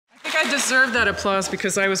I deserve that applause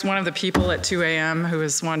because I was one of the people at 2 a.m. who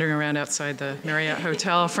was wandering around outside the Marriott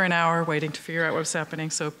Hotel for an hour waiting to figure out what was happening.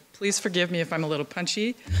 So please forgive me if I'm a little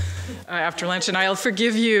punchy after lunch, and I'll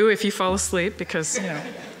forgive you if you fall asleep because, you know,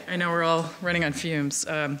 I know we're all running on fumes.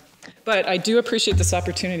 But I do appreciate this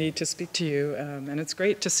opportunity to speak to you, and it's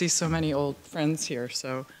great to see so many old friends here.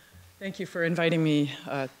 So thank you for inviting me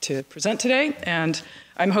to present today, and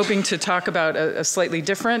I'm hoping to talk about a slightly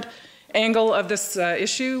different angle of this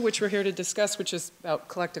issue, which we're here to discuss, which is about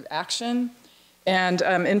collective action, and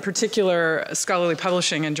in particular, scholarly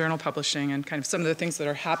publishing and journal publishing, and kind of some of the things that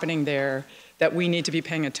are happening there that we need to be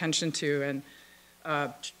paying attention to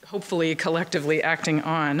and hopefully collectively acting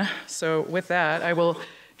on. So with that, I will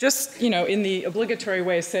just, you know, in the obligatory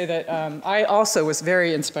way say that I also was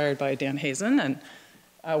very inspired by Dan Hazen and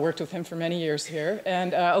worked with him for many years here.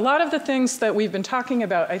 And a lot of the things that we've been talking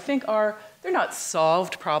about, I think they're not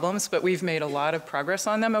solved problems, but we've made a lot of progress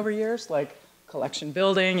on them over years, like collection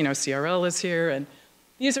building, you know, CRL is here, and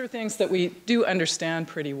these are things that we do understand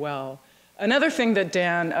pretty well. Another thing that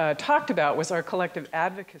Dan talked about was our collective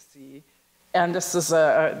advocacy, and this is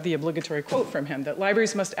the obligatory quote from him, that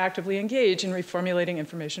libraries must actively engage in reformulating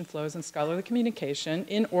information flows and scholarly communication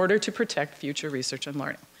in order to protect future research and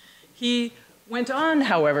learning. He went on,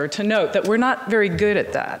 however, to note that we're not very good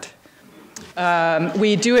at that.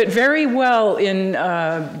 We do it very well in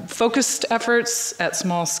focused efforts at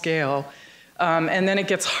small scale, and then it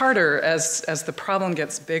gets harder as the problem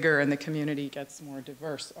gets bigger and the community gets more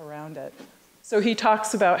diverse around it. So he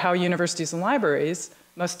talks about how universities and libraries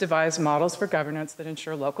must devise models for governance that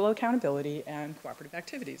ensure local accountability and cooperative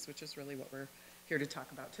activities, which is really what we're here to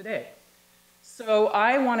talk about today. So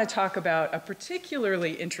I want to talk about a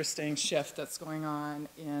particularly interesting shift that's going on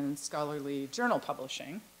in scholarly journal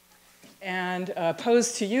publishing, and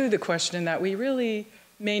pose to you the question that we really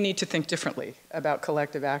may need to think differently about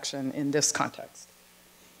collective action in this context.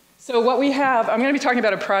 So what we have, I'm going to be talking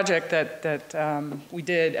about a project that we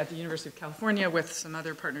did at the University of California with some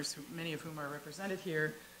other partners, many of whom are represented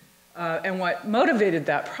here. And what motivated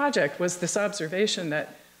that project was this observation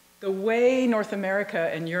that the way North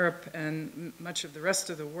America and Europe and much of the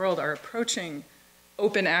rest of the world are approaching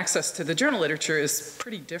open access to the journal literature is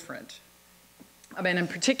pretty different. I mean, in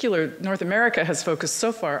particular, North America has focused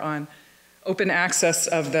so far on open access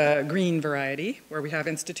of the green variety, where we have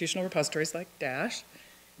institutional repositories like DASH.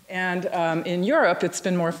 And in Europe, it's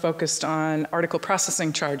been more focused on article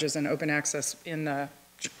processing charges and open access in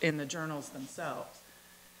the journals themselves.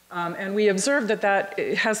 And we observed that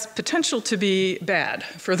has potential to be bad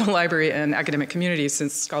for the library and academic community,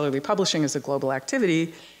 since scholarly publishing is a global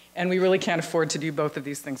activity, and we really can't afford to do both of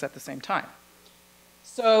these things at the same time.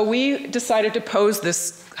 So we decided to pose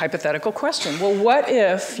this hypothetical question. Well, what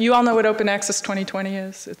if, you all know what Open Access 2020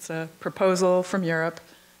 is? It's a proposal from Europe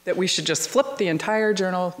that we should just flip the entire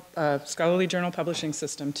journal, scholarly journal publishing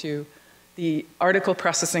system to the article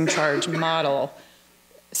processing charge model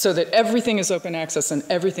so that everything is open access and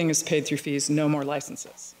everything is paid through fees, no more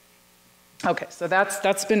licenses. Okay, so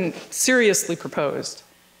that's been seriously proposed.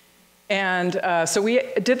 And so we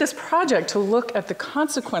did this project to look at the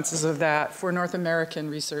consequences of that for North American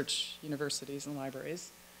research universities and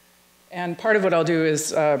libraries. And part of what I'll do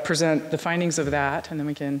is present the findings of that, and then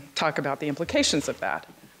we can talk about the implications of that.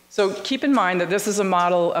 So keep in mind that this is a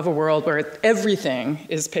model of a world where everything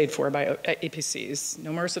is paid for by APCs,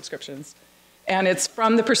 no more subscriptions. And it's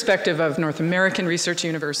from the perspective of North American research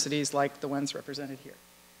universities like the ones represented here.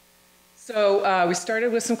 So we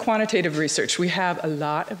started with some quantitative research. We have a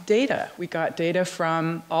lot of data. We got data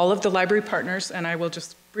from all of the library partners, and I will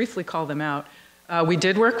just briefly call them out. We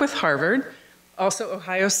did work with Harvard, also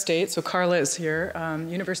Ohio State, so Carla is here,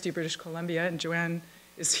 University of British Columbia, and Joanne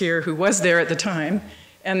is here, who was there at the time,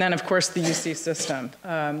 and then of course the UC system.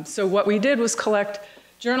 So what we did was collect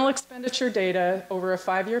journal expenditure data over a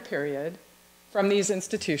 5-year period from these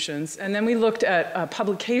institutions, and then we looked at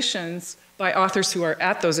publications by authors who are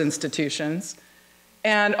at those institutions,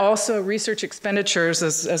 and also research expenditures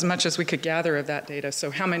as much as we could gather of that data. So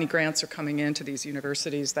how many grants are coming into these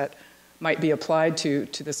universities that might be applied to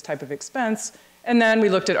this type of expense. And then we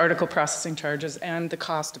looked at article processing charges and the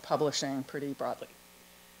cost of publishing pretty broadly.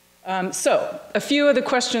 So a few of the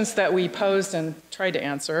questions that we posed and tried to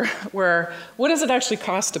answer were, what does it actually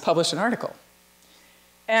cost to publish an article?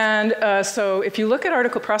 And so if you look at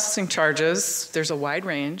article processing charges, there's a wide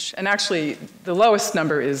range. And actually, the lowest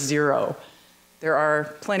number is 0. There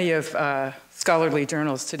are plenty of scholarly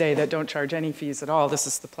journals today that don't charge any fees at all. This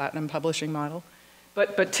is the platinum publishing model.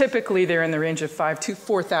 But typically, they're in the range of $5,000 to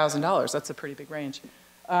 $4,000. That's a pretty big range.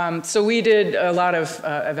 So we did a lot of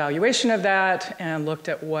evaluation of that and looked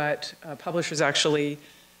at what publishers actually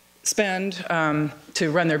spend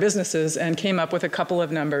to run their businesses, and came up with a couple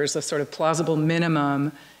of numbers, a sort of plausible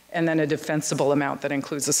minimum and then a defensible amount that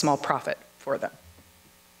includes a small profit for them.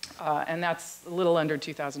 And that's a little under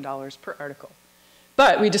 $2,000 per article.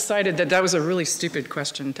 But we decided that that was a really stupid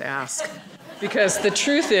question to ask, because the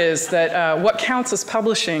truth is that what counts as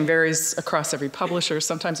publishing varies across every publisher,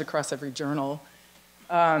 sometimes across every journal.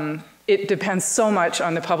 It depends so much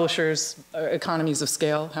on the publisher's economies of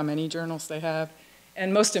scale, how many journals they have.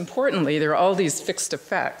 And most importantly, there are all these fixed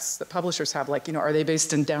effects that publishers have, like, are they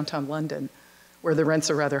based in downtown London, where the rents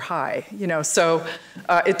are rather high? So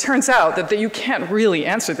it turns out that you can't really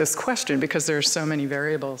answer this question because there are so many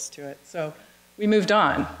variables to it. So we moved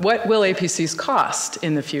on. What will APCs cost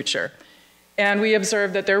in the future? And we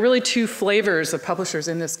observed that there are really two flavors of publishers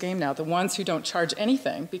in this game now. The ones who don't charge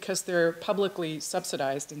anything because they're publicly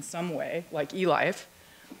subsidized in some way, like eLife,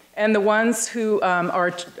 and the ones who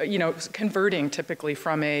are converting typically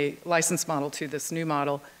from a license model to this new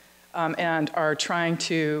model and are trying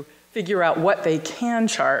to figure out what they can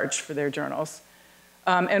charge for their journals.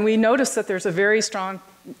 And we noticed that there's a very strong,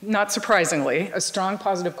 not surprisingly, a strong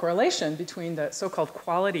positive correlation between the so-called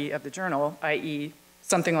quality of the journal, i.e.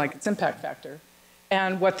 something like its impact factor,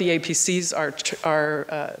 and what the APCs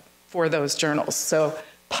are for those journals. So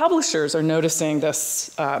publishers are noticing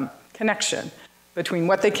this connection between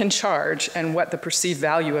what they can charge and what the perceived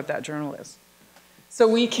value of that journal is. So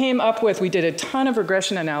we did a ton of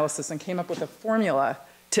regression analysis and came up with a formula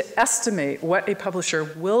to estimate what a publisher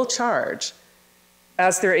will charge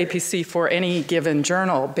as their APC for any given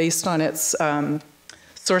journal based on its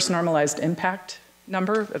source normalized impact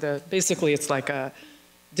number. Basically, it's like a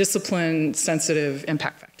discipline-sensitive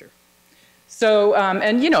impact factor. So,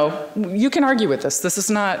 and you can argue with this. This is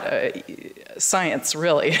not science,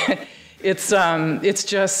 really. It's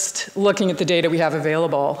just looking at the data we have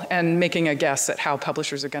available and making a guess at how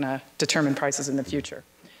publishers are going to determine prices in the future.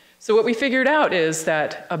 So what we figured out is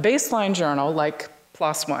that a baseline journal like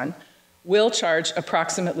PLOS One will charge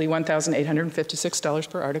approximately $1,856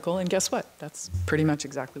 per article, and guess what? That's pretty much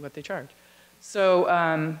exactly what they charge.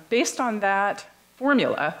 So based on that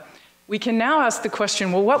formula, we can now ask the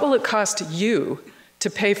question, well, what will it cost you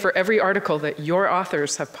to pay for every article that your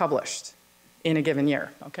authors have published in a given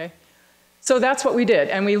year, okay? So that's what we did,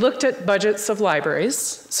 and we looked at budgets of libraries.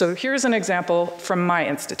 So here's an example from my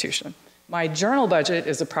institution. My journal budget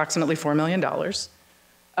is approximately $4 million.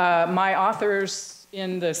 My authors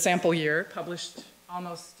in the sample year published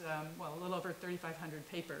almost, a little over 3,500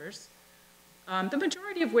 papers, the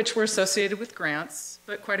majority of which were associated with grants,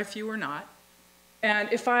 but quite a few were not.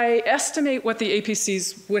 And if I estimate what the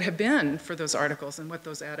APCs would have been for those articles and what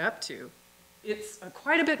those add up to, it's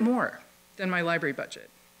quite a bit more than my library budget.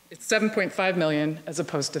 It's 7.5 million as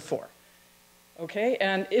opposed to 4. Okay,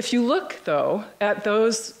 and if you look, though, at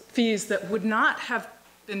those fees that would not have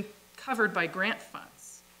been covered by grant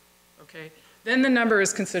funds, okay, then the number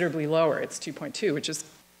is considerably lower. It's 2.2, which is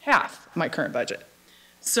half my current budget.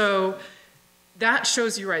 So that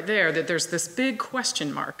shows you right there that there's this big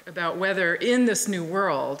question mark about whether in this new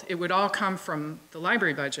world it would all come from the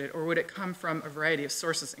library budget or would it come from a variety of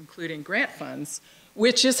sources, including grant funds,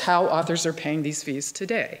 which is how authors are paying these fees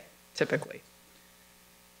today, typically.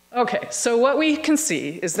 Okay, so what we can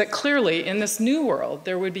see is that clearly in this new world,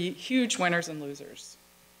 there would be huge winners and losers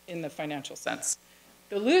in the financial sense.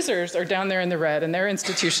 The losers are down there in the red, and they're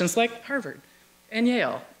institutions like Harvard and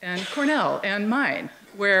Yale and Cornell and mine,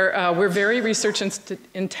 where we're very research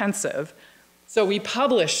intensive. So we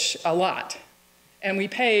publish a lot, and we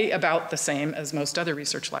pay about the same as most other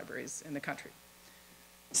research libraries in the country.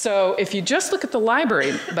 So if you just look at the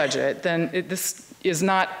library budget, then this is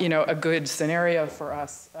not, a good scenario for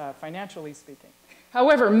us financially speaking.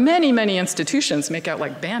 However, many, many institutions make out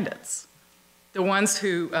like bandits. The ones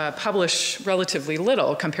who publish relatively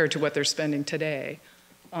little compared to what they're spending today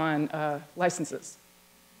on licenses.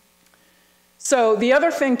 So the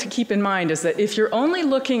other thing to keep in mind is that if you're only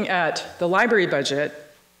looking at the library budget,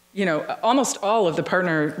 almost all of the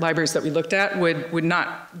partner libraries that we looked at would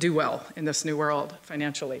not do well in this new world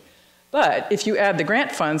financially. But if you add the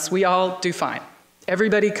grant funds, we all do fine.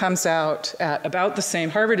 Everybody comes out at about the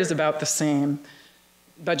same. Harvard is about the same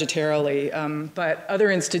budgetarily, but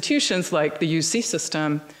other institutions like the UC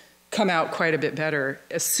system come out quite a bit better,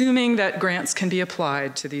 assuming that grants can be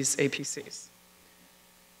applied to these APCs.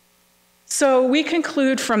 So we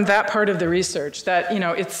conclude from that part of the research that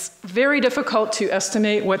it's very difficult to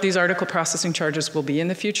estimate what these article processing charges will be in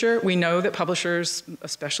the future. We know that publishers,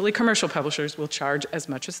 especially commercial publishers, will charge as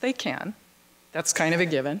much as they can. That's kind of a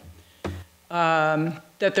given.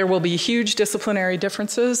 That there will be huge disciplinary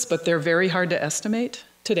differences, but they're very hard to estimate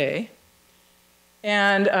today.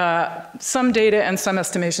 And some data and some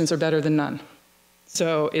estimations are better than none.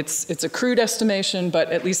 So it's a crude estimation,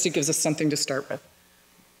 but at least it gives us something to start with.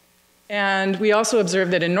 And we also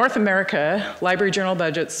observed that in North America, library journal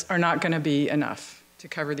budgets are not going to be enough to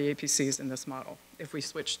cover the APCs in this model if we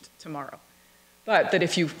switched tomorrow. But that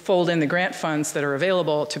if you fold in the grant funds that are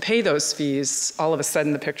available to pay those fees, all of a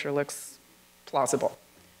sudden the picture looks plausible.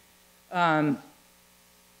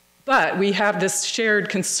 But we have this shared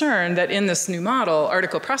concern that in this new model,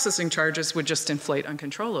 article processing charges would just inflate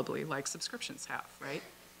uncontrollably, like subscriptions have, right?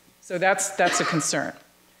 So that's a concern.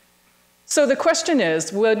 So the question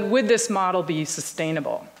is, would this model be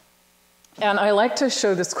sustainable? And I like to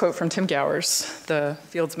show this quote from Tim Gowers, the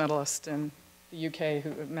Fields medalist in the UK,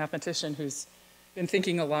 a mathematician who's been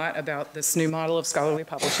thinking a lot about this new model of scholarly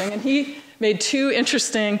publishing. And he made two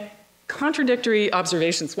interesting contradictory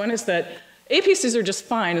observations. One is that APCs are just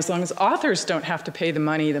fine as long as authors don't have to pay the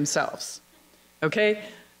money themselves, okay?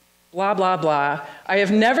 Blah, blah, blah. I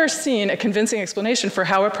have never seen a convincing explanation for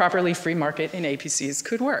how a properly free market in APCs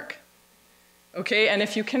could work. Okay, and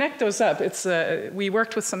if you connect those up, we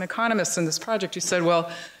worked with some economists in this project who said, well,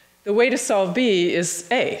 the way to solve B is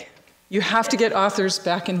A. You have to get authors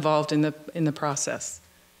back involved in the process.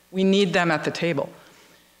 We need them at the table.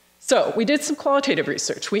 So we did some qualitative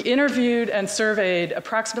research. We interviewed and surveyed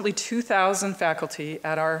approximately 2,000 faculty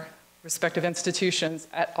at our respective institutions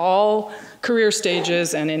at all career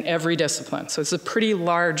stages and in every discipline. So it's a pretty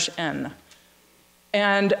large N.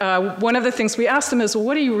 And one of the things we asked them is, well,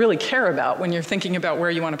 what do you really care about when you're thinking about where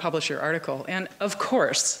you want to publish your article? And of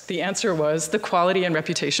course, the answer was the quality and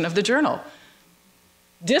reputation of the journal.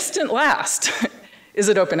 Distant last is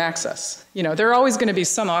it open access. You know, there are always going to be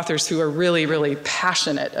some authors who are really, really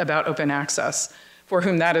passionate about open access, for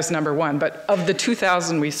whom that is number one. But of the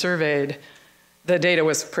 2,000 we surveyed, the data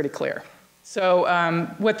was pretty clear. So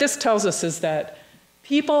what this tells us is that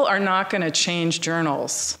people are not going to change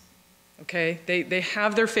journals. Okay, they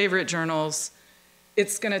have their favorite journals.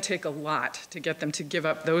 It's going to take a lot to get them to give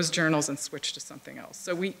up those journals and switch to something else.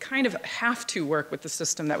 So we kind of have to work with the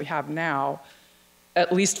system that we have now,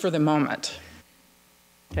 at least for the moment.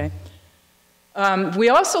 Okay. We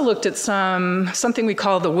also looked at something we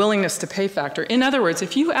call the willingness to pay factor. In other words,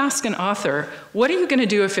 if you ask an author, what are you going to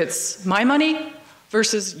do if it's my money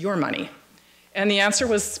versus your money? And the answer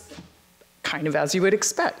was kind of as you would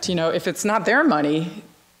expect. You know, if it's not their money,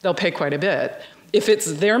 they'll pay quite a bit. If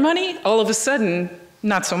it's their money, all of a sudden,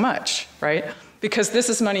 not so much, right? Because this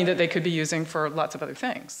is money that they could be using for lots of other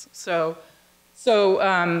things. So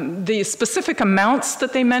the specific amounts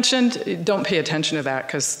that they mentioned, don't pay attention to that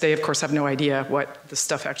because they, of course, have no idea what the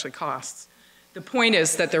stuff actually costs. The point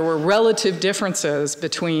is that there were relative differences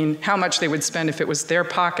between how much they would spend if it was their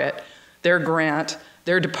pocket, their grant,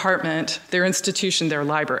 their department, their institution, their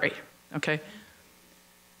library, okay?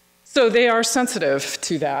 So they are sensitive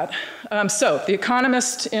to that. So the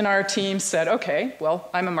economist in our team said, okay, well,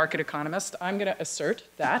 I'm a market economist. I'm going to assert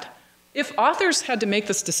that if authors had to make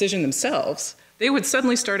this decision themselves, they would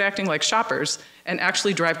suddenly start acting like shoppers and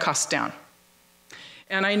actually drive costs down.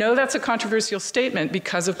 And I know that's a controversial statement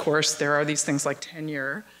because, of course, there are these things like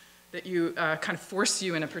tenure that you kind of force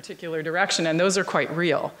you in a particular direction, and those are quite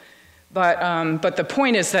real. But the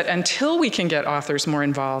point is that until we can get authors more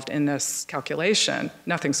involved in this calculation,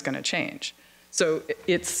 nothing's going to change. So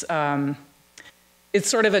it's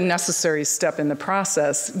sort of a necessary step in the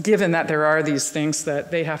process, given that there are these things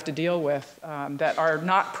that they have to deal with that are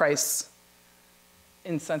not price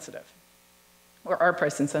insensitive, or are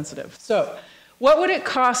price insensitive. So what would it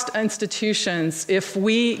cost institutions if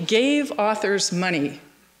we gave authors money?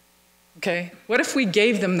 Okay, what if we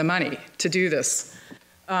gave them the money to do this?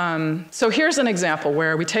 So here's an example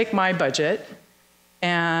where we take my budget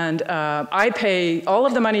and I pay all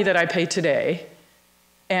of the money that I pay today,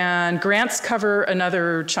 and grants cover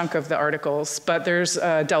another chunk of the articles, but there's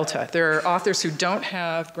a delta. There are authors who don't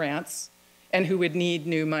have grants and who would need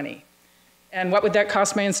new money. And what would that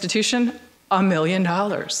cost my institution? $1 million,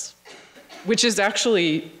 which is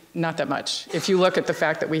actually not that much if you look at the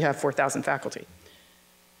fact that we have 4,000 faculty.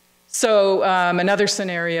 So another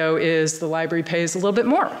scenario is the library pays a little bit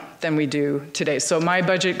more than we do today. So my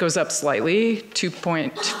budget goes up slightly,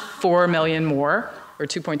 2.4 million more, or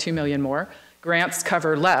 2.2 million more. Grants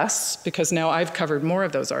cover less because now I've covered more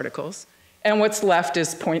of those articles. And what's left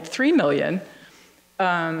is 0.3 million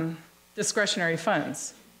discretionary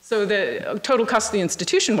funds. So the total cost of the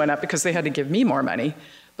institution went up because they had to give me more money,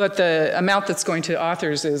 but the amount that's going to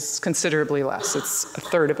authors is considerably less. It's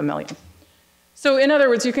 1/3 of a million. So in other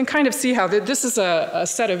words, you can kind of see how this is a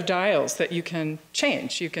set of dials that you can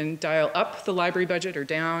change. You can dial up the library budget or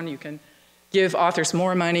down. You can give authors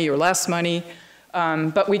more money or less money.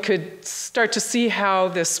 But we could start to see how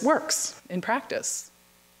this works in practice.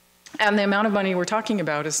 And the amount of money we're talking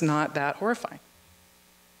about is not that horrifying.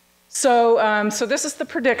 So, so this is the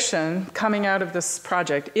prediction coming out of this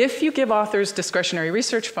project. If you give authors discretionary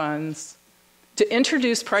research funds to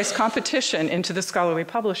introduce price competition into the scholarly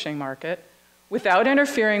publishing market without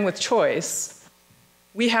interfering with choice,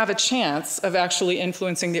 we have a chance of actually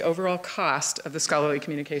influencing the overall cost of the scholarly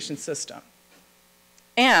communication system.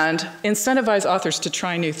 And incentivize authors to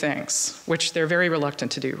try new things, which they're very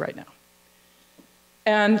reluctant to do right now.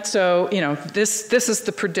 And so, this is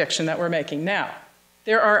the prediction that we're making. Now,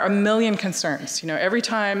 there are a million concerns. Every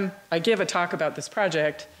time I give a talk about this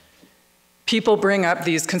project, people bring up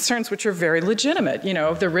these concerns, which are very legitimate.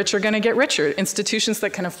 The rich are going to get richer. Institutions that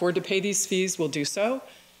can afford to pay these fees will do so.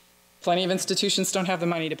 Plenty of institutions don't have the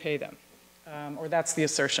money to pay them, or that's the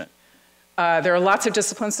assertion. There are lots of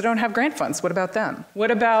disciplines that don't have grant funds. What about them? What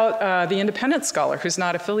about the independent scholar who's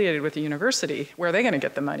not affiliated with a university? Where are they going to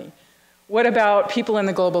get the money? What about people in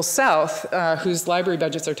the global south whose library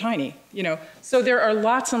budgets are tiny? So there are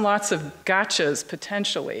lots and lots of gotchas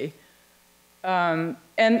potentially. And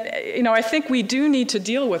I think we do need to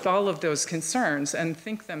deal with all of those concerns and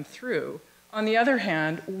think them through. On the other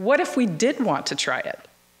hand, what if we did want to try it?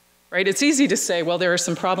 Right? It's easy to say, well, there are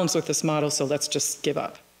some problems with this model, so let's just give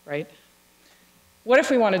up, right? What if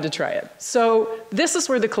we wanted to try it? So this is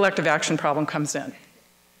where the collective action problem comes in.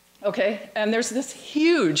 Okay, and there's this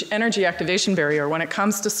huge energy activation barrier when it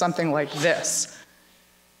comes to something like this.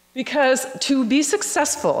 Because to be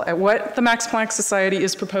successful at what the Max Planck Society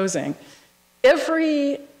is proposing,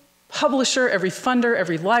 every publisher, every funder,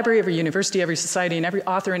 every library, every university, every society, and every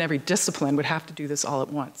author in every discipline would have to do this all at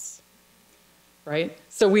once, right?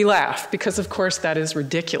 So we laugh because, of course, that is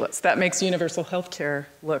ridiculous. That makes universal health care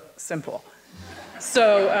look simple.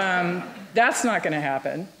 So that's not going to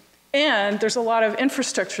happen. And there's a lot of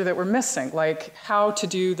infrastructure that we're missing, like how to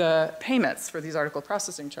do the payments for these article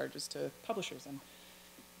processing charges to publishers. And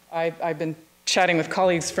I've been chatting with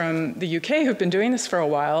colleagues from the UK who've been doing this for a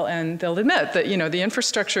while, and they'll admit that the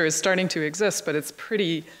infrastructure is starting to exist, but it's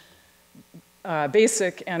pretty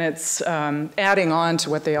basic, and it's adding on to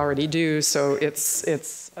what they already do, so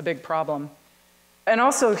it's a big problem. And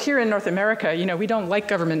also here in North America, we don't like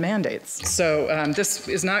government mandates. So this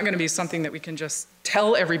is not going to be something that we can just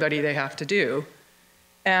tell everybody they have to do.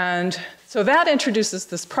 And so that introduces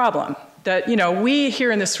this problem that, we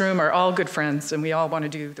here in this room are all good friends and we all want to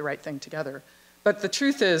do the right thing together. But the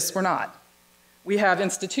truth is we're not. We have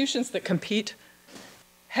institutions that compete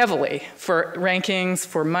heavily for rankings,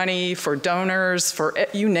 for money, for donors, for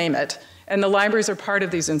you name it. And the libraries are part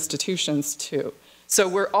of these institutions too. So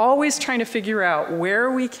we're always trying to figure out where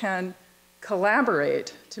we can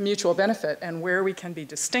collaborate to mutual benefit and where we can be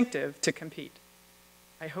distinctive to compete.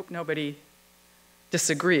 I hope nobody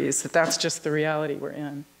disagrees that that's just the reality we're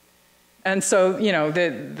in. And so,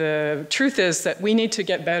 the truth is that we need to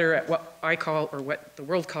get better at what I call, or what the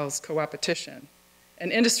world calls, co-opetition.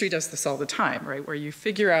 And industry does this all the time, right? Where you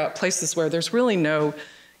figure out places where there's really no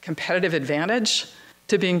competitive advantage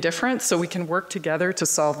to being different, so we can work together to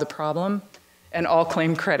solve the problem and all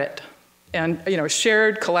claim credit. And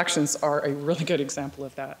shared collections are a really good example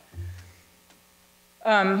of that.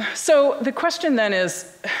 So the question then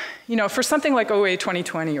is, for something like OA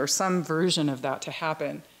 2020 or some version of that to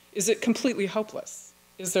happen, is it completely hopeless?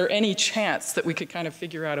 Is there any chance that we could kind of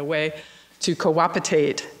figure out a way to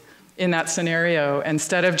co-opitate in that scenario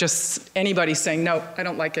instead of just anybody saying, no, I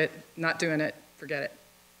don't like it, not doing it, forget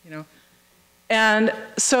it, And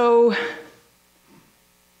so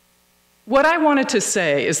what I wanted to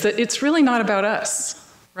say is that it's really not about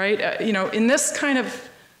us, right? In this kind of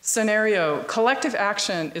scenario, collective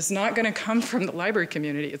action is not going to come from the library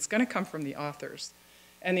community. It's going to come from the authors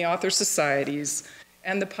and the author societies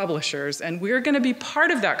and the publishers. And we're going to be part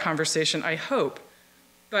of that conversation, I hope.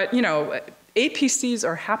 But, APCs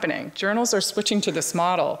are happening. Journals are switching to this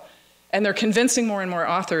model. And they're convincing more and more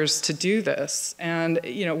authors to do this. And,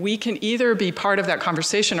 we can either be part of that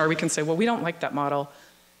conversation or we can say, well, we don't like that model,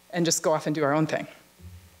 and just go off and do our own thing.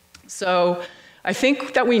 So I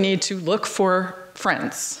think that we need to look for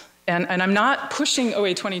friends. And I'm not pushing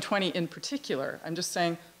OA 2020 in particular. I'm just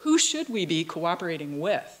saying, who should we be cooperating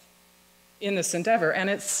with in this endeavor? And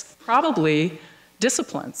it's probably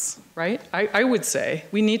disciplines, right? I would say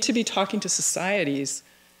we need to be talking to societies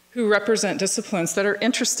who represent disciplines that are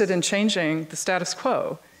interested in changing the status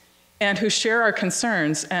quo and who share our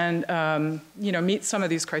concerns and meet some of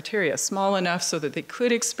these criteria, small enough so that they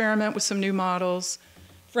could experiment with some new models,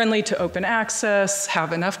 friendly to open access,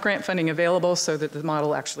 have enough grant funding available so that the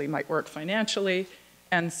model actually might work financially,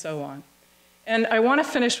 and so on. And I want to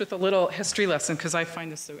finish with a little history lesson because I find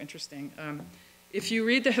this so interesting. If you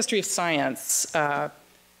read the history of science,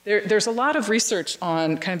 there's a lot of research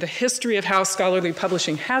on kind of the history of how scholarly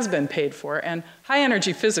publishing has been paid for, and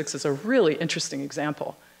high-energy physics is a really interesting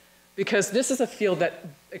example because this is a field that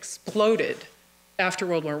exploded after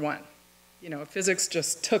World War I. You know, physics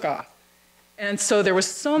just took off. And so there was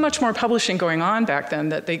so much more publishing going on back then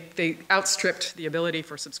that they outstripped the ability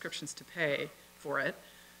for subscriptions to pay for it.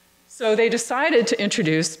 So they decided to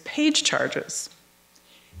introduce page charges.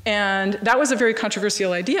 And that was a very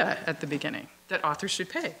controversial idea at the beginning, that authors should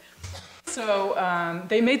pay. So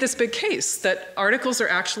they made this big case that articles are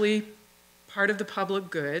actually part of the public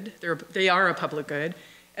good, they are a public good,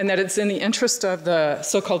 and that it's in the interest of the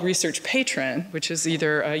so-called research patron, which is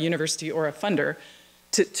either a university or a funder,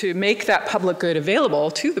 to make that public good available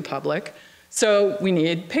to the public. So we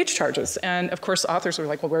need page charges. And of course, authors were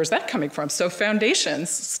like, well, where's that coming from? So foundations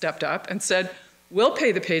stepped up and said, we'll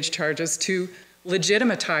pay the page charges to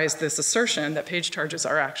legitimatize this assertion that page charges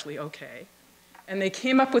are actually okay. And they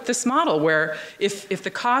came up with this model where if the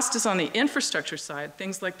cost is on the infrastructure side,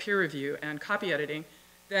 things like peer review and copy editing,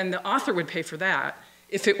 then the author would pay for that.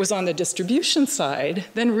 If it was on the distribution side,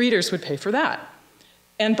 then readers would pay for that.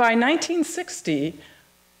 And by 1960,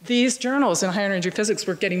 these journals in high energy physics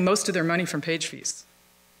were getting most of their money from page fees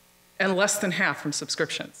and less than half from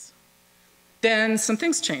subscriptions. Then some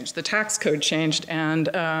things changed. The tax code changed and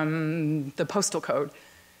the postal code.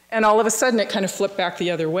 And all of a sudden it kind of flipped back the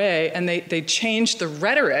other way and they changed the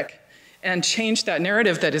rhetoric and changed that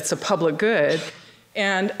narrative that it's a public good.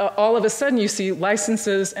 And all of a sudden you see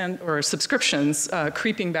licenses or subscriptions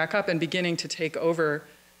creeping back up and beginning to take over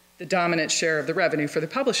the dominant share of the revenue for the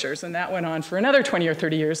publishers. And that went on for another 20 or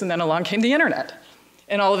 30 years, and then along came the internet.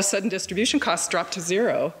 And all of a sudden distribution costs dropped to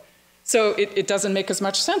zero. So it doesn't make as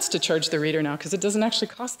much sense to charge the reader now because it doesn't actually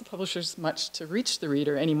cost the publishers much to reach the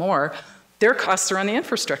reader anymore. Their costs are on the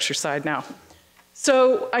infrastructure side now.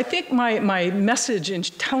 So I think my message in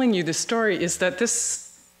telling you this story is that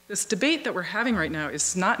this debate that we're having right now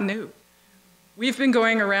is not new. We've been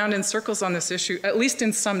going around in circles on this issue, at least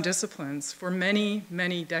in some disciplines, for many,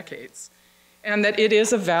 many decades. And that it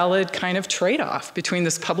is a valid kind of trade-off between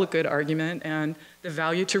this public good argument and the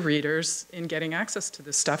value to readers in getting access to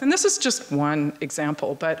this stuff. And this is just one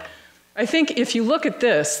example, but I think if you look at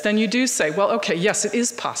this, then you do say, well, okay, yes, it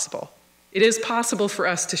is possible. It is possible for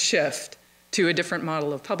us to shift to a different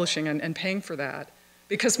model of publishing and paying for that,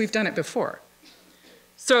 because we've done it before.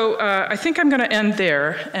 So I think I'm going to end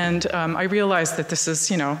there, and I realize that this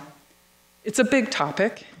is, it's a big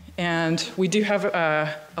topic, and we do have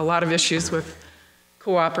a lot of issues with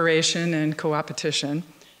cooperation and co-opetition,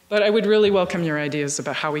 but I would really welcome your ideas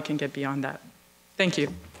about how we can get beyond that. Thank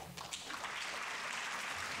you.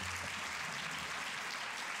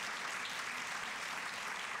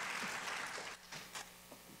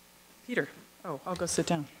 Peter. Oh, I'll go sit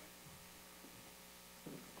down.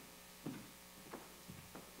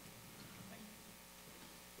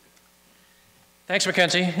 Thanks,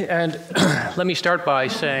 MacKenzie. And let me start by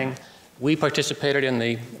saying we participated in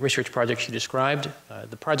the research project she described.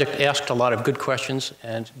 The project asked a lot of good questions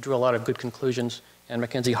and drew a lot of good conclusions, and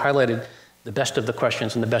MacKenzie highlighted the best of the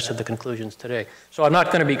questions and the best of the conclusions today. So I'm not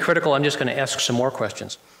going to be critical, I'm just going to ask some more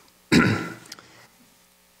questions.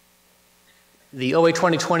 The OA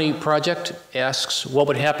 2020 project asks what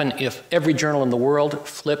would happen if every journal in the world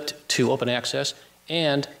flipped to open access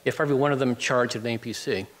and if every one of them charged an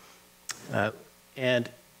APC. And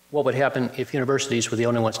what would happen if universities were the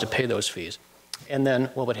only ones to pay those fees? And then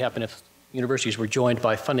what would happen if universities were joined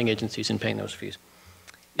by funding agencies in paying those fees?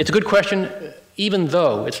 It's a good question, even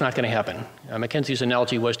though it's not going to happen. MacKenzie's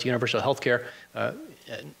analogy was to universal health care,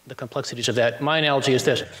 the complexities of that. My analogy is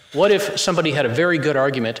this. What if somebody had a very good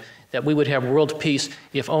argument that we would have world peace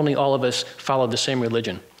if only all of us followed the same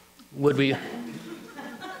religion? Would we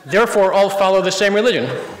therefore all follow the same religion?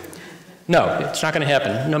 No, it's not going to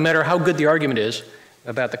happen, no matter how good the argument is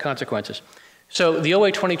about the consequences. So the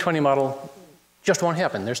OA 2020 model just won't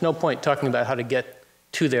happen. There's no point talking about how to get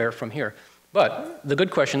to there from here. But the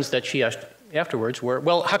good questions that she asked afterwards were,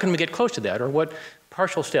 well, how can we get close to that? Or what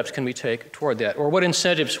partial steps can we take toward that? Or what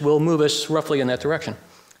incentives will move us roughly in that direction?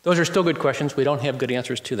 Those are still good questions. We don't have good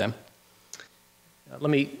answers to them. Let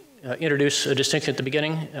me introduce a distinction at the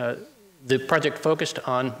beginning. The project focused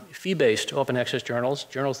on fee-based open access journals,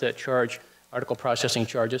 journals that charge article processing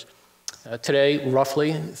charges. Today,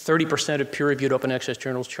 roughly 30% of peer-reviewed open access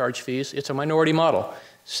journals charge fees. It's a minority model.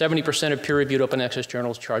 70% of peer-reviewed open access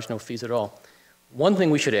journals charge no fees at all. One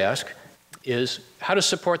thing we should ask is how to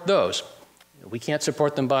support those. We can't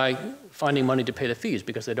support them by finding money to pay the fees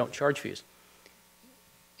because they don't charge fees.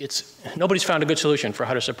 nobody's found a good solution for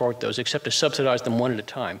how to support those except to subsidize them one at a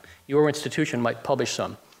time. Your institution might publish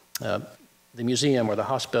some. The museum or the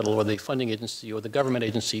hospital or the funding agency or the government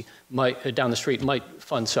agency down the street might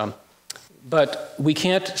fund some. But we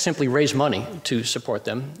can't simply raise money to support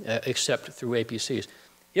them except through APCs.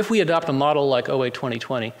 If we adopt a model like OA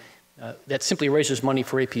 2020 that simply raises money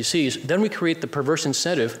for APCs, then we create the perverse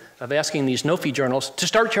incentive of asking these no-fee journals to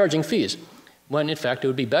start charging fees, when in fact it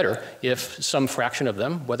would be better if some fraction of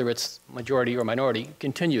them, whether it's majority or minority,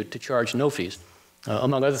 continued to charge no fees.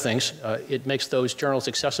 Among other things, it makes those journals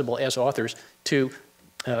accessible as authors to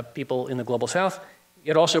people in the Global South.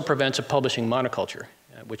 It also prevents a publishing monoculture,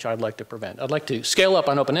 which I'd like to prevent. I'd like to scale up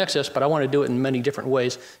on open access, but I want to do it in many different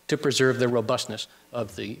ways to preserve the robustness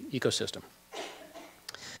of the ecosystem.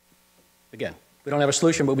 Again, we don't have a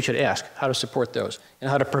solution, but we should ask how to support those and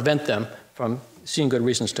how to prevent them from seeing good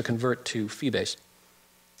reasons to convert to fee-based.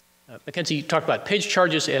 MacKenzie talked about page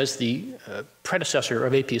charges as the predecessor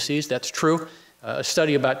of APCs. That's true. A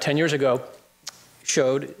study about 10 years ago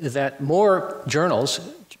showed that more journals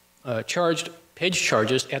charged page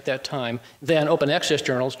charges at that time than open access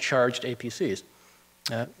journals charged APCs.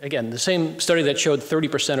 Again, the same study that showed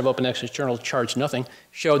 30% of open access journals charged nothing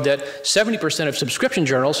showed that 70% of subscription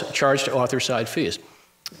journals charged author-side fees.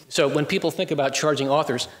 So when people think about charging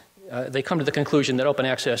authors, they come to the conclusion that open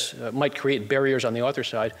access might create barriers on the author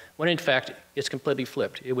side, when in fact it's completely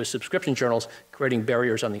flipped. It was subscription journals creating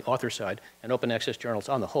barriers on the author side, and open access journals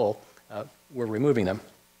on the whole were removing them.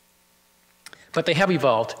 But they have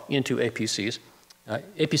evolved into APCs.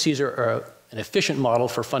 APCs are an efficient model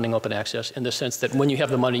for funding open access in the sense that when you have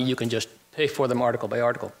the money, you can just pay for them article by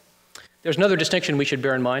article. There's another distinction we should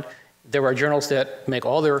bear in mind. There are journals that make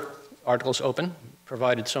all their articles open,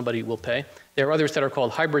 provided somebody will pay. There are others that are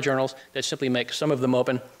called hybrid journals that simply make some of them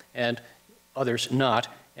open and others not,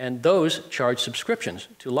 and those charge subscriptions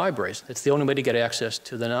to libraries. It's the only way to get access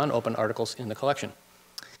to the non-open articles in the collection.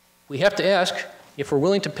 We have to ask, if we're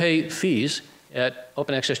willing to pay fees at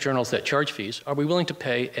open access journals that charge fees, are we willing to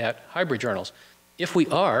pay at hybrid journals? If we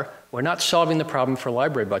are, we're not solving the problem for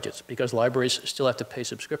library budgets because libraries still have to pay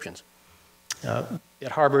subscriptions.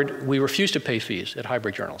 At Harvard, we refuse to pay fees at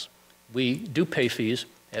hybrid journals. We do pay fees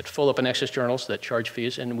at full open access journals that charge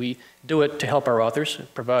fees, and we do it to help our authors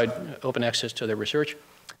provide open access to their research.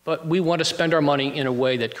 But we want to spend our money in a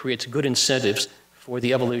way that creates good incentives for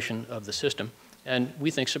the evolution of the system. And we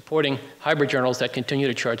think supporting hybrid journals that continue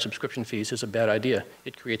to charge subscription fees is a bad idea.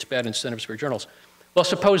 It creates bad incentives for journals. Well,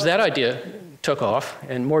 suppose that idea took off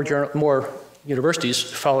and more universities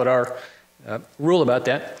followed our rule about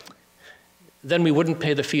that. Then we wouldn't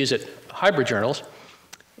pay the fees at hybrid journals.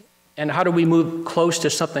 And how do we move close to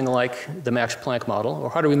something like the Max Planck model, or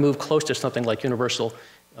how do we move close to something like universal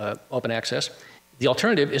open access? The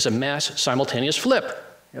alternative is a mass simultaneous flip,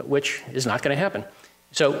 which is not going to happen.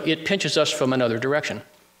 So it pinches us from another direction.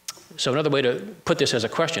 So another way to put this as a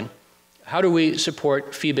question, how do we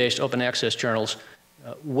support fee-based open access journals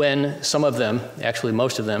when some of them, actually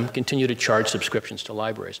most of them, continue to charge subscriptions to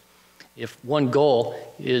libraries? If one goal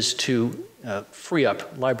is to free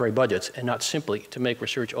up library budgets and not simply to make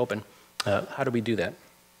research open, how do we do that?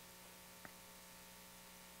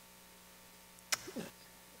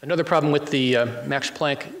 Another problem with the Max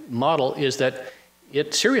Planck model is that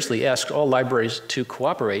it seriously asks all libraries to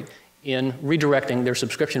cooperate in redirecting their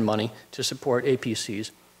subscription money to support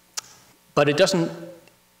APCs. But it doesn't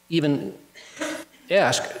even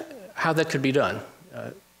ask how that could be done.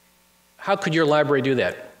 How could your library do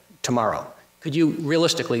that tomorrow? Could you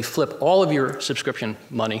realistically flip all of your subscription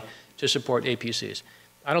money to support APCs?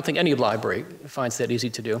 I don't think any library finds that easy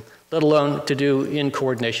to do, let alone to do in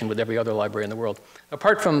coordination with every other library in the world.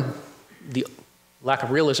 Apart from the lack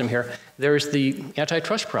of realism here, there's the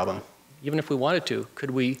antitrust problem. Even if we wanted to,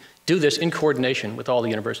 could we do this in coordination with all the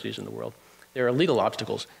universities in the world? There are legal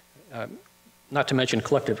obstacles, not to mention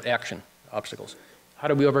collective action obstacles. How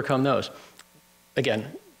do we overcome those?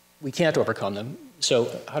 Again, we can't overcome them,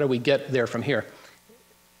 so how do we get there from here?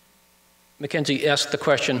 MacKenzie asked the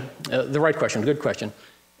question, the right question, good question.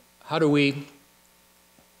 How do we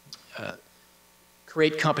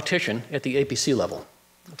create competition at the APC level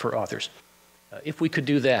for authors? If we could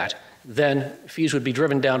do that, then fees would be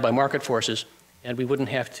driven down by market forces, and we wouldn't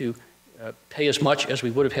have to pay as much as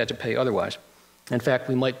we would have had to pay otherwise. In fact,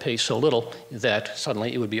 we might pay so little that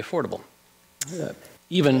suddenly it would be affordable,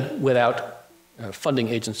 even without funding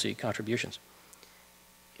agency contributions.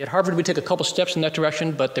 At Harvard, we take a couple steps in that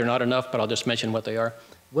direction, but they're not enough, but I'll just mention what they are.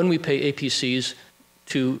 When we pay APCs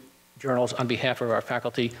to journals on behalf of our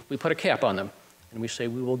faculty, we put a cap on them, and we say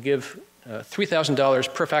we will give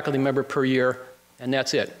 $3,000 per faculty member per year, and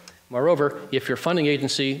that's it. Moreover, if your funding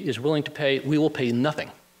agency is willing to pay, we will pay nothing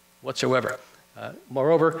whatsoever.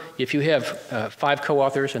 Moreover, if you have 5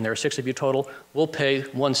 co-authors and there are 6 of you total, we'll pay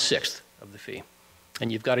 1/6 of the fee.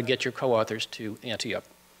 And you've got to get your co-authors to ante up.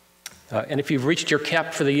 And if you've reached your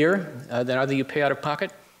cap for the year, then either you pay out of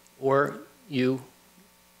pocket or you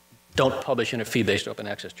don't publish in a fee-based open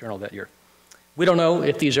access journal that year. We don't know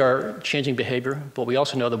if these are changing behavior, but we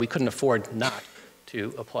also know that we couldn't afford not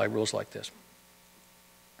to apply rules like this.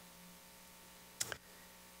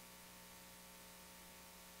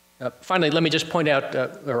 Finally, let me just point out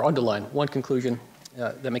or underline one conclusion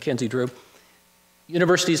that MacKenzie drew.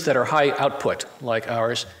 Universities that are high output, like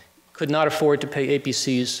ours, could not afford to pay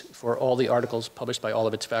APCs for all the articles published by all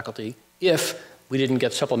of its faculty if we didn't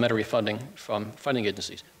get supplementary funding from funding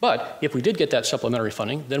agencies. But if we did get that supplementary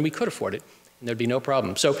funding, then we could afford it, and there'd be no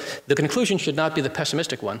problem. So the conclusion should not be the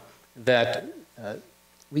pessimistic one, that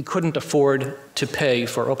we couldn't afford to pay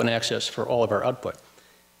for open access for all of our output.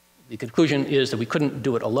 The conclusion is that we couldn't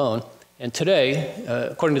do it alone. And today,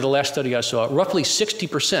 according to the last study I saw, roughly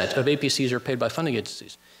 60% of APCs are paid by funding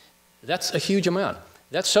agencies. That's a huge amount.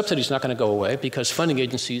 That subsidy is not going to go away because funding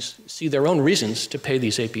agencies see their own reasons to pay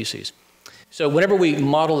these APCs. So whenever we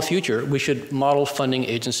model the future, we should model funding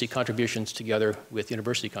agency contributions together with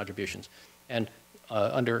university contributions. And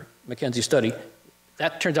under MacKenzie's study,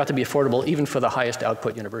 that turns out to be affordable even for the highest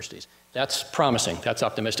output universities. That's promising, that's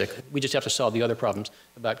optimistic. We just have to solve the other problems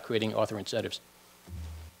about creating author incentives.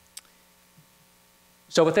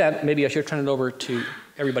 So with that, maybe I should turn it over to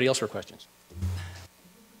everybody else for questions.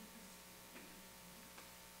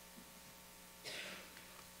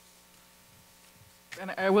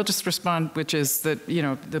 And I will just respond, which is that, you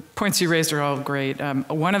know, the points you raised are all great.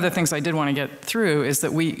 One of the things I did want to get through is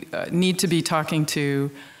that we need to be talking to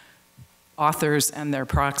authors and their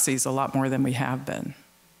proxies a lot more than we have been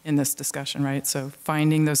in this discussion, right? So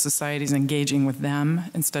finding those societies, engaging with them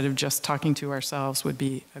instead of just talking to ourselves would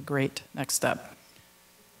be a great next step.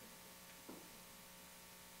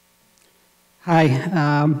 Hi,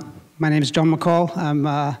 my name is John McCall.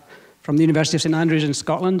 I'm from the University of St Andrews in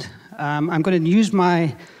Scotland. I'm going to use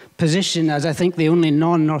my position as I think the only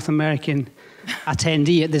non-North American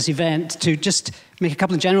attendee at this event to just make a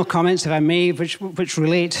couple of general comments, if I may, which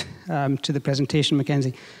relate to the presentation,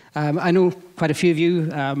 MacKenzie. I know quite a few of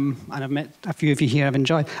you, and I've met a few of you here.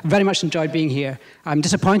 I've very much enjoyed being here. I'm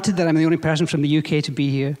disappointed that I'm the only person from the UK to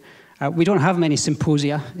be here. We don't have many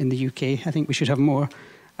symposia in the UK. I think we should have more.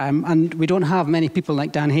 And we don't have many people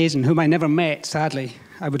like Dan Hazen, whom I never met, sadly.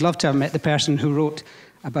 I would love to have met the person who wrote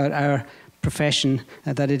about our profession,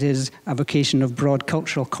 that it is a vocation of broad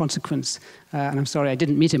cultural consequence. And I'm sorry I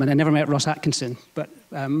didn't meet him, and I never met Ross Atkinson. But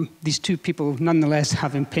these two people nonetheless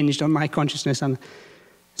have impinged on my consciousness and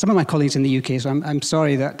some of my colleagues in the UK. So I'm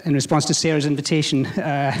sorry that in response to Sarah's invitation,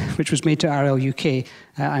 which was made to RL UK,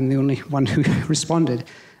 I'm the only one who responded.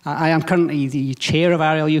 I am currently the chair of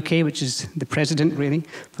RL UK, which is the president, really,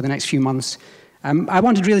 for the next few months. I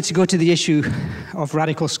wanted really to go to the issue of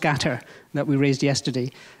radical scatter that we raised yesterday.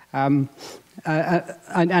 And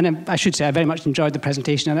I should say I very much enjoyed the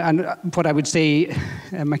presentation. And what I would say,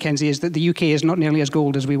 MacKenzie, is that the UK is not nearly as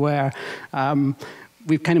gold as we were.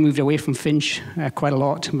 We've kind of moved away from Finch quite a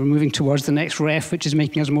lot. We're moving towards the next ref, which is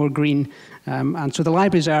making us more green. And so the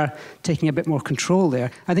libraries are taking a bit more control there.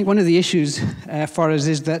 I think one of the issues for us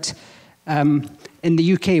is that in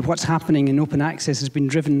the UK, what's happening in open access has been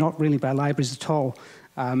driven not really by libraries at all.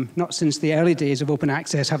 Not since the early days of open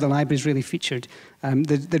access have the libraries really featured.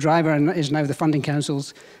 The driver is now the funding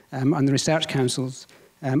councils and the research councils.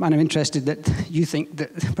 And I'm interested that you think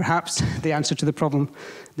that perhaps the answer to the problem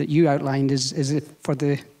that you outlined is for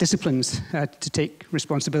the disciplines to take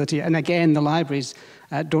responsibility. And again, the libraries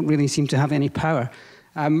don't really seem to have any power.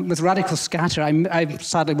 With radical scatter, I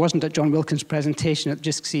sadly wasn't at John Wilkins' presentation at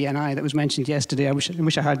JISC CNI that was mentioned yesterday. I wish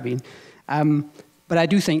I had been. But I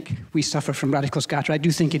do think we suffer from radical scatter. I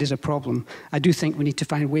do think it is a problem. I do think we need to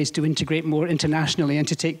find ways to integrate more internationally and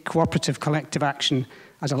to take cooperative, collective action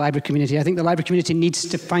as a library community. I think the library community needs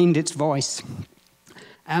to find its voice.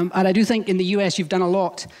 And I do think in the US you've done a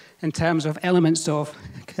lot in terms of elements of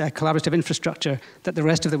collaborative infrastructure that the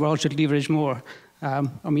rest of the world should leverage more.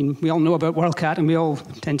 I mean, we all know about WorldCat and we all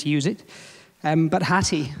tend to use it. But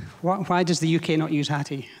HATI, why does the UK not use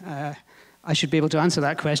HATI? I should be able to answer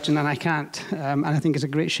that question, and I can't, and I think it's a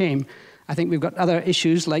great shame. I think we've got other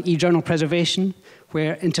issues like e-journal preservation,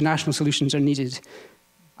 where international solutions are needed.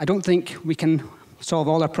 I don't think we can solve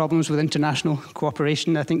all our problems with international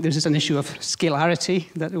cooperation. I think this is an issue of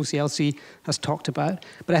scalarity that OCLC has talked about.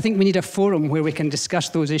 But I think we need a forum where we can discuss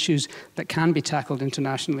those issues that can be tackled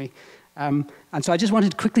internationally. And so I just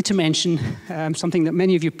wanted quickly to mention something that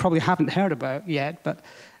many of you probably haven't heard about yet, but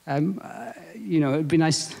you know, it'd be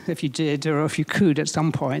nice if you did or if you could at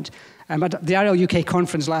some point. At the RL UK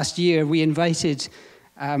conference last year, we invited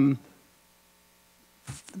the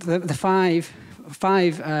five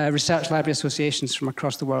research library associations from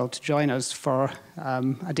across the world to join us for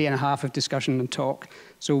a day and a half of discussion and talk.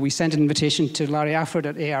 So we sent an invitation to Larry Afford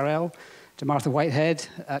at ARL, to Martha Whitehead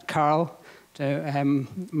at Carl, to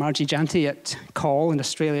Margie Janty at Call in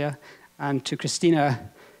Australia, and to Christina,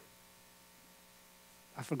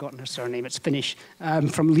 I've forgotten her surname, it's Finnish,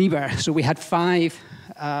 from Liber. So we had 5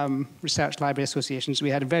 research library associations. We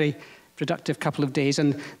had a very productive couple of days,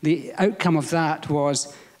 and the outcome of that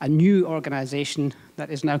was a new organization that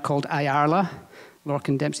is now called IARLA.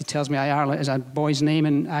 Lorcan Dempsey tells me IARLA is a boy's name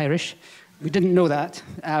in Irish. We didn't know that.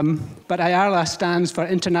 But IARLA stands for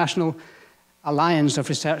International Alliance of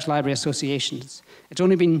Research Library Associations. It's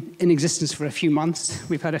only been in existence for a few months.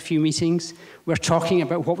 We've had a few meetings. We're talking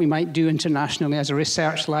about what we might do internationally as a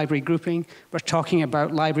research library grouping. We're talking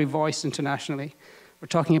about library voice internationally. We're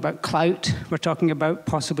talking about clout. We're talking about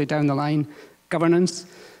possibly down the line governance.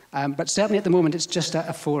 But certainly at the moment, it's just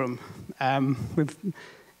a forum. And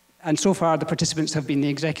so far, the participants have been the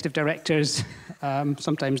executive directors,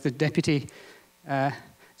 sometimes the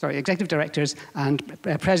executive directors and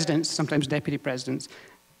presidents, sometimes deputy presidents.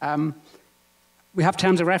 We have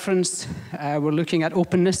terms of reference. We're looking at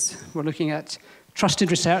openness. We're looking at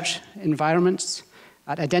trusted research environments,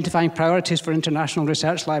 at identifying priorities for international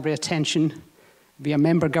research library attention via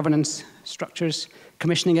member governance structures,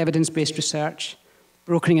 commissioning evidence-based research,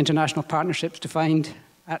 brokering international partnerships to find,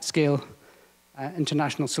 at-scale,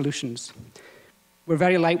 international solutions. We're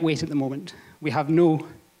very lightweight at the moment. We have no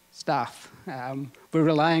staff. We're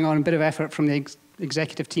relying on a bit of effort from the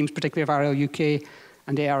executive teams, particularly of RL UK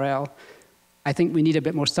and ARL. I think we need a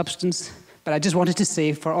bit more substance. But I just wanted to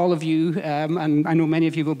say for all of you, and I know many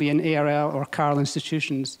of you will be in ARL or CARL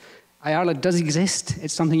institutions, IARLA does exist.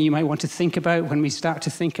 It's something you might want to think about when we start to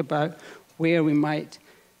think about where we might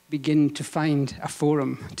begin to find a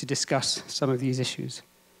forum to discuss some of these issues.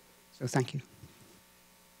 So thank you.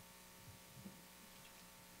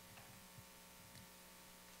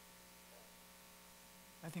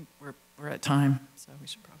 I think we're at time, so we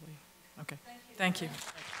should probably, okay. Thank you.